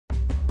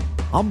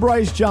I'm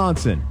Bryce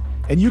Johnson,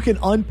 and you can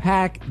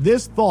unpack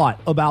this thought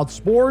about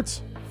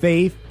sports,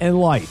 faith, and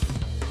life.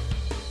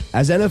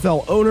 As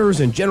NFL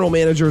owners and general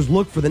managers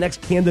look for the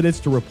next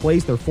candidates to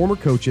replace their former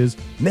coaches,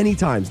 many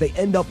times they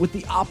end up with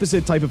the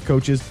opposite type of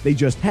coaches they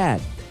just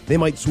had. They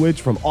might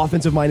switch from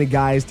offensive-minded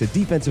guys to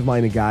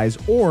defensive-minded guys,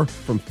 or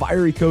from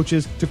fiery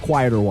coaches to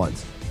quieter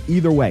ones.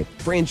 Either way,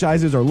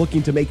 franchises are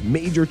looking to make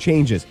major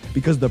changes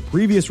because the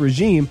previous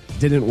regime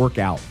didn't work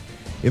out.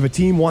 If a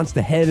team wants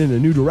to head in a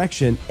new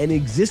direction, an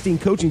existing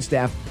coaching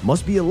staff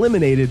must be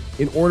eliminated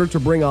in order to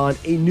bring on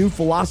a new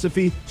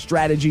philosophy,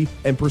 strategy,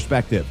 and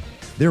perspective.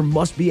 There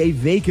must be a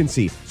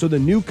vacancy so the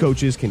new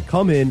coaches can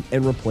come in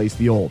and replace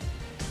the old.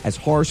 As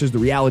harsh as the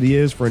reality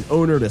is for an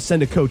owner to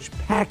send a coach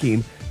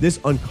packing, this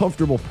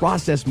uncomfortable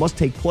process must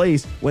take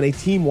place when a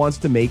team wants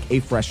to make a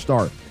fresh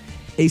start.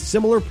 A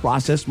similar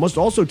process must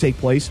also take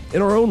place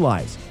in our own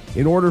lives.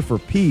 In order for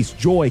peace,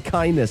 joy,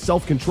 kindness,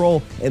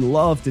 self-control, and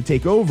love to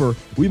take over,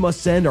 we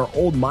must send our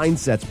old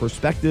mindsets,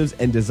 perspectives,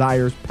 and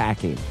desires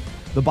packing.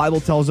 The Bible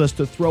tells us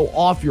to throw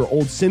off your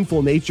old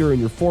sinful nature and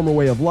your former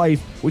way of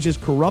life, which is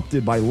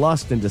corrupted by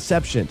lust and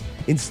deception.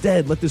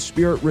 Instead, let the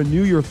Spirit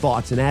renew your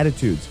thoughts and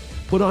attitudes.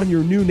 Put on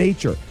your new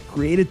nature,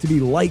 created to be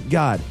like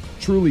God,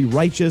 truly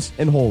righteous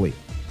and holy.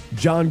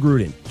 John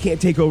Gruden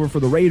can't take over for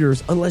the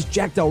Raiders unless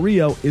Jack Del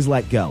Rio is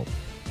let go.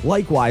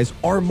 Likewise,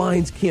 our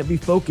minds can't be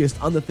focused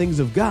on the things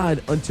of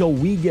God until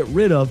we get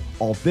rid of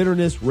all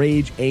bitterness,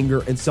 rage,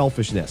 anger, and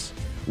selfishness.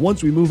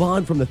 Once we move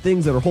on from the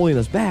things that are holding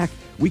us back,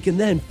 we can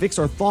then fix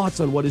our thoughts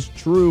on what is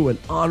true and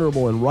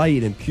honorable and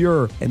right and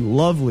pure and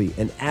lovely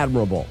and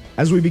admirable.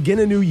 As we begin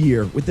a new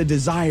year with the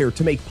desire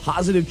to make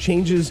positive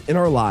changes in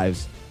our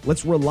lives,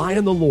 let's rely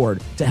on the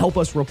Lord to help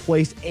us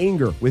replace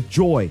anger with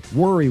joy,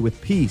 worry with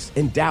peace,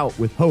 and doubt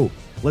with hope.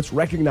 Let's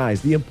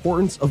recognize the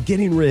importance of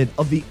getting rid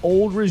of the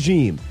old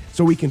regime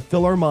so we can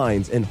fill our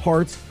minds and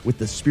hearts with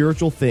the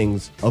spiritual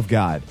things of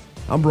God.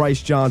 I'm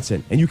Bryce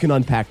Johnson, and you can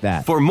unpack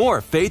that. For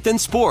more faith and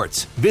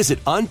sports,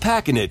 visit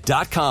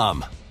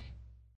unpackingit.com.